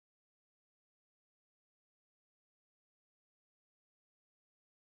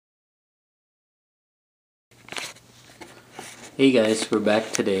Hey guys, we're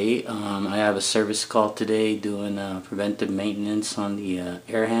back today. I have a service call today doing preventive maintenance on the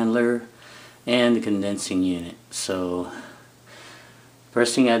air handler and the condensing unit. So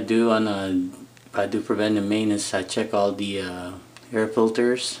first thing I do if I do preventive maintenance, I check all the air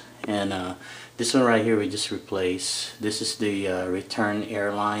filters, and this one right here we just replaced. This is the return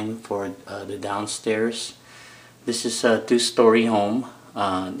air line for the downstairs. This is a two-story home.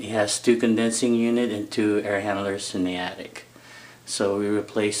 It has two condensing unit and two air handlers in the attic. So we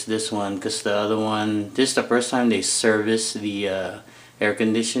replaced this one because the other one, this is the first time they service the air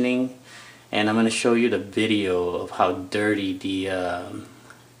conditioning, and I'm going to show you the video of how dirty the air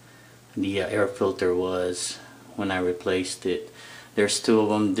filter was when I replaced it. There's two of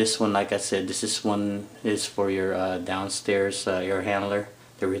them. This one, like I said, this one is for your downstairs air handler,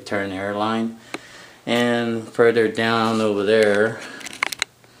 the return air line. And further down over there,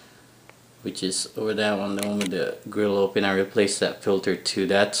 which is over that one, the one with the grill open, I replaced that filter too.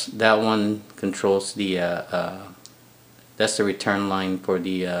 That one controls the that's the return line for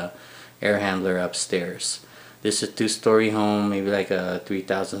the air handler upstairs. This is a two-story home, maybe like a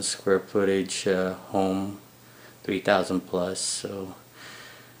 3,000 square footage home, 3,000 plus. So,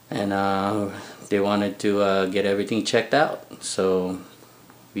 and they wanted to get everything checked out. So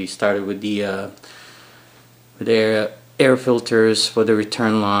we started with the air filters for the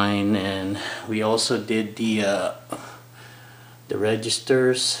return line, and we also did the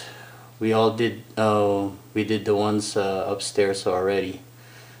registers. We did the ones upstairs already.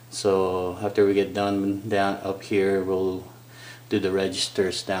 So after we get done down up here, we'll do the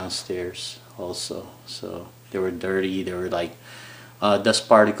registers downstairs also. So they were dirty. They were like dust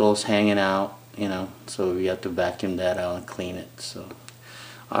particles hanging out, you know. So we have to vacuum that out and clean it. So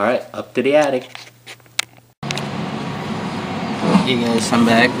all right, up to the attic. Hey guys, I'm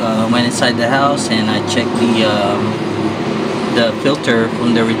back. Went inside the house and I checked the filter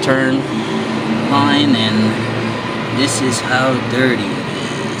from the return line, and this is how dirty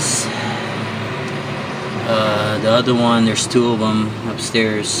it is. The other one, there's two of them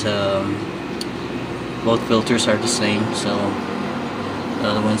upstairs. Both filters are the same, so the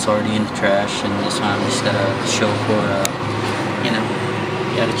other one's already in the trash, and this one is gotta show for you know,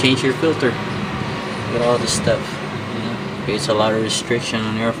 you gotta change your filter with all this stuff. Creates a lot of restriction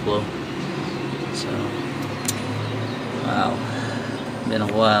on airflow. So, wow, been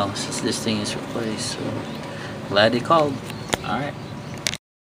a while since this thing is replaced. So, glad they called. All right.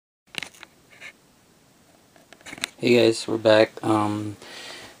 Hey guys, we're back.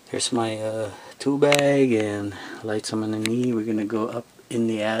 Here's my tool bag and lights I'm gonna need. We're gonna go up in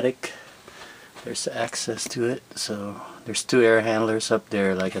the attic. There's access to it. So there's two air handlers up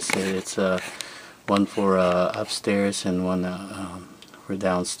there. Like I said, it's one for upstairs and one for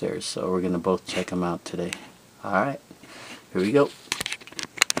downstairs. So we're gonna both check them out today. Alright, here we go.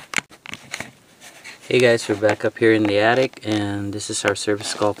 Hey guys, we're back up here in the attic, and this is our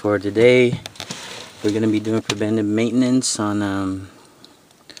service call for today. We're gonna be doing preventive maintenance on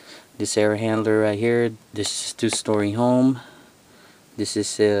this air handler right here. This is two-story home. This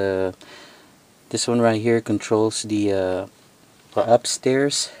is this one right here controls the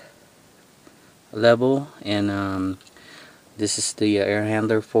upstairs level, and this is the air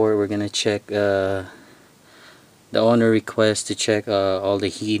handler for it. We're gonna check the owner requests to check all the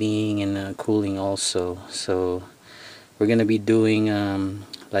heating and cooling also. So we're gonna be doing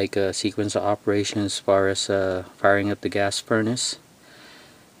like a sequence of operations as far as firing up the gas furnace,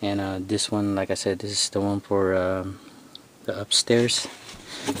 and this one, like I said, this is the one for the upstairs.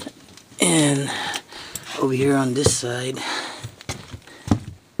 And over here on this side,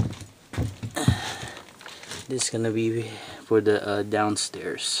 this is gonna be for the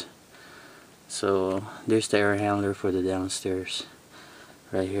downstairs. So there's the air handler for the downstairs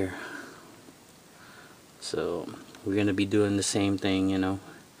right here. So we're gonna be doing the same thing, you know,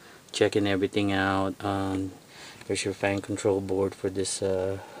 checking everything out. There's your fan control board for this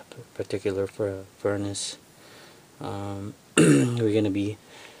particular furnace. We're gonna be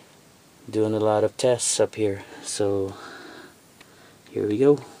doing a lot of tests up here. So here we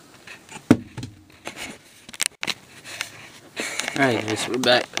go. Alright guys, we're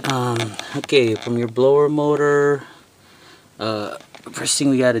back. Okay, from your blower motor, first thing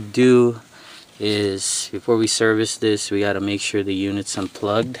we gotta do is, before we service this, we gotta make sure the unit's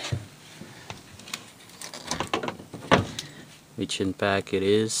unplugged, which in fact it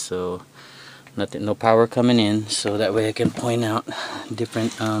is. So no power coming in, so that way I can point out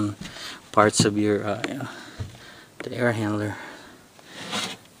different parts of your the air handler.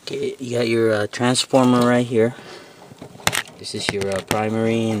 Okay, you got your transformer right here. This is your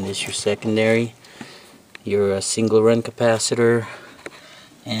primary, and this is your secondary. your single run capacitor,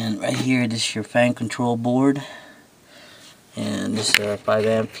 and right here this is your fan control board, and this is our 5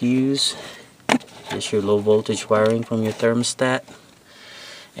 amp fuse. This is your low voltage wiring from your thermostat.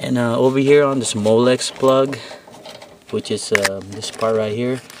 And over here on this Molex plug, which is this part right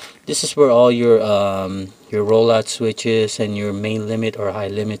here, this is where all your rollout switches and your main limit or high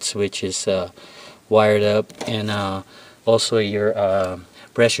limit switches wired up, and also your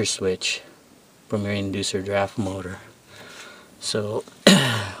pressure switch from your inducer draft motor. So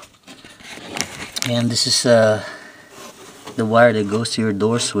and this is the wire that goes to your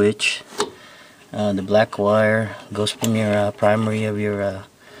door switch. The black wire goes from your primary of your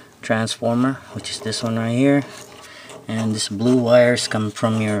transformer, which is this one right here, and this blue wires come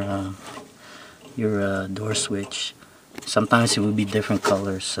from your door switch. Sometimes it will be different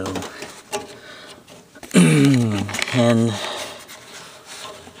colors. So and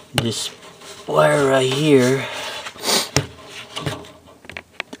this wire right here,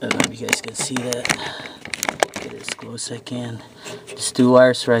 I don't know if you guys can see that. Get it as close as I can. These two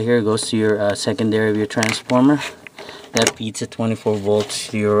wires right here goes to your secondary of your transformer. That feeds at 24 volts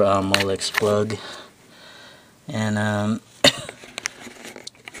to your Molex plug. And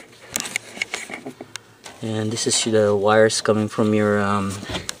and this is the wires coming from your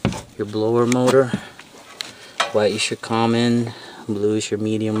blower motor. White is your common, blue is your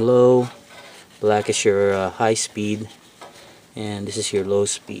medium low, black is your high speed, and this is your low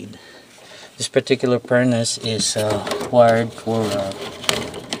speed. This particular furnace is wired for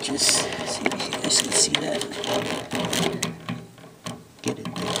just see if you guys can see that. Get it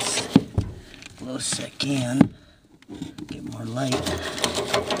as close as I can. Get more light.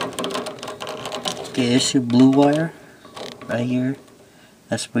 Okay, there's your blue wire right here.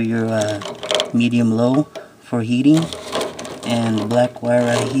 That's for your medium low for heating, and the black wire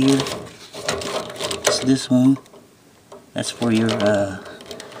right here. It's this one. That's for your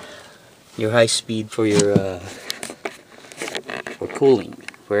high speed for your for cooling,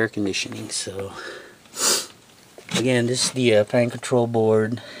 for air conditioning. So again, this is the fan control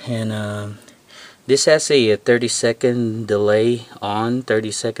board, and this has a 30-second delay on,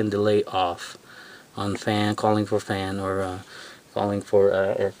 30-second delay off on fan, calling for fan, or calling for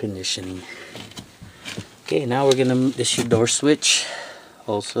air conditioning. Okay, now we're gonna, this is your door switch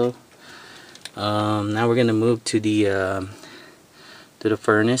also. Now we're gonna move to the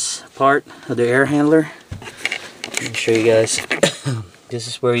furnace part of the air handler. Let me show you guys. This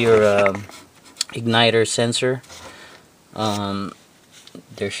is where your igniter sensor.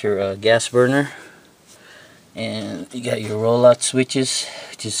 There's your gas burner, and you got your rollout switches,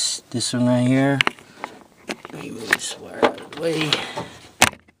 which is this one right here. Let me move this wire out of the way.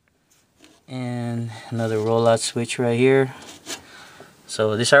 And another rollout switch right here.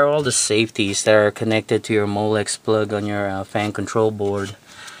 So these are all the safeties that are connected to your Molex plug on your fan control board.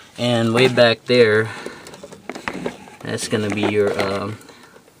 And way back there, that's gonna be your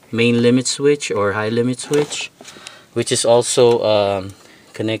main limit switch or high limit switch, which is also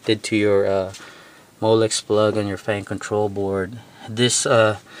connected to your Molex plug on your fan control board. This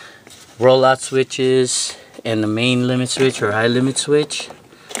rollout switches and the main limit switch or high limit switch,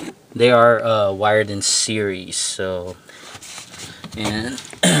 they are wired in series. So, and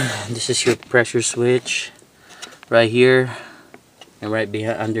this is your pressure switch right here, and right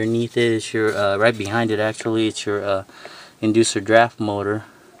behind, underneath it is your right behind it actually, it's your inducer draft motor,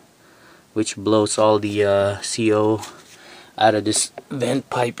 which blows all the CO out of this vent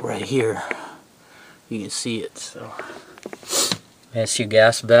pipe right here. You can see it. So that's your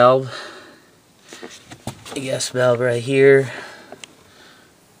gas valve. The gas valve right here.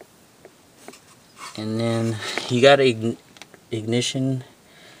 And then you got an ignition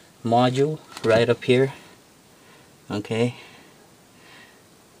module right up here. Okay,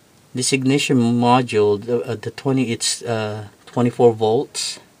 this ignition module, it's 24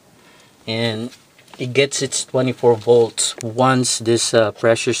 volts, and it gets its 24 volts once this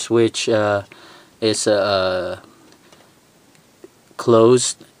pressure switch is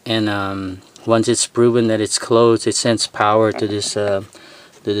closed, and once it's proven that it's closed, it sends power to this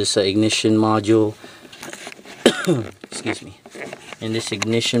ignition module. Excuse me. In this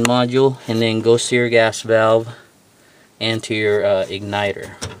ignition module, and then goes to your gas valve and to your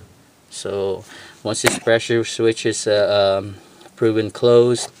igniter. So once this pressure switch is proven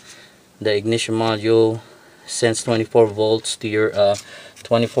closed, the ignition module sends 24 volts to your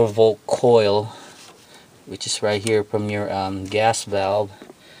 24 volt coil, which is right here from your gas valve,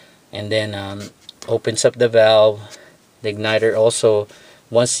 and then opens up the valve. The igniter also,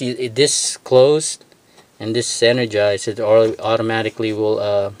 once this closed and this is energized, it automatically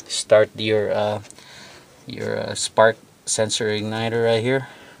will start your your spark sensor igniter right here,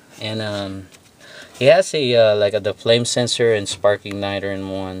 and it has a the flame sensor and spark igniter in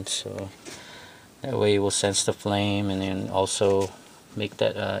one, so that way it will sense the flame and then also make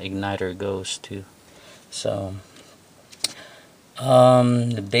that igniter goes too. So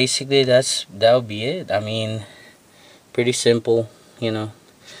basically that'll be it. I mean, pretty simple, you know.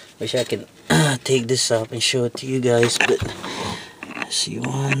 Wish I could take this up and show it to you guys, but see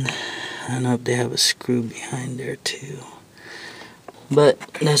one. I don't know if they have a screw behind there too. But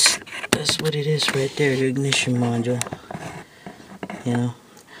that's what it is right there, the ignition module. You know,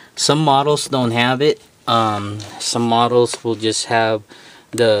 some models don't have it. Some models will just have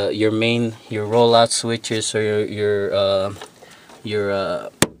your rollout switches, or your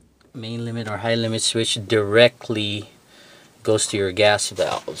main limit or high limit switch directly goes to your gas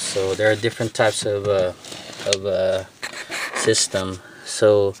valve. So there are different types of system.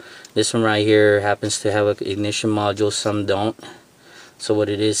 So this one right here happens to have an ignition module, some don't. So what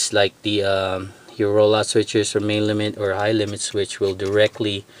it is, like your rollout switches or main limit or high limit switch will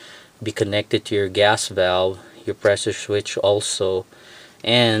directly be connected to your gas valve, your pressure switch also,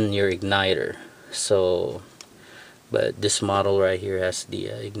 and your igniter. So but this model right here has the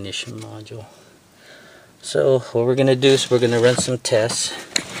ignition module. So what we're gonna do is we're gonna run some tests.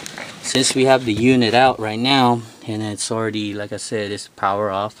 Since we have the unit out right now and it's already, like I said, it's power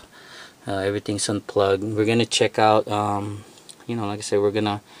off, everything's unplugged, we're gonna check out you know, like I said, we're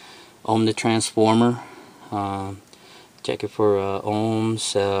gonna ohm the transformer, check it for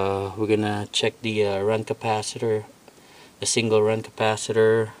ohms. We're gonna check the run capacitor, the single run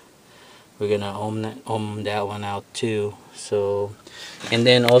capacitor. We're gonna ohm that one out too. So, and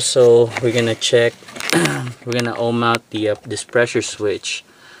then also we're gonna check we're gonna ohm out the this pressure switch.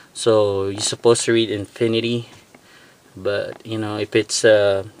 So you're supposed to read infinity, but you know, if it's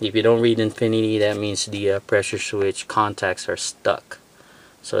if you don't read infinity, that means the pressure switch contacts are stuck.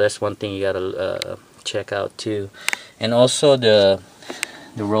 So that's one thing you gotta check out too. And also the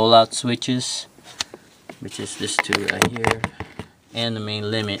rollout switches, which is this two right here, and the main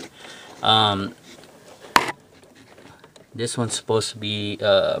limit. This one's supposed to be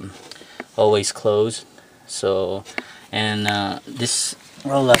always closed. So, and this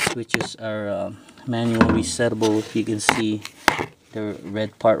rollout switches are manually settable. If you can see the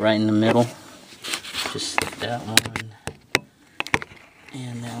red part right in the middle, just that one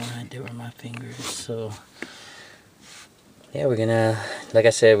and that one right there with my fingers. So yeah, we're gonna, like I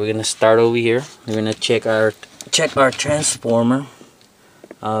said, we're gonna start over here. We're gonna check our transformer.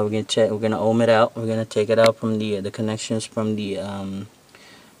 We're gonna ohm it out. We're gonna take it out from the connections from the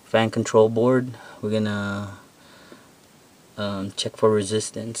fan control board. We're gonna check for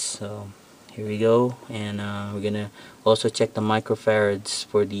resistance. So here we go, and we're gonna also check the microfarads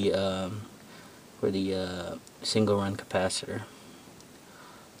for the single run capacitor.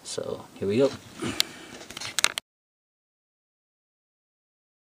 So here we go.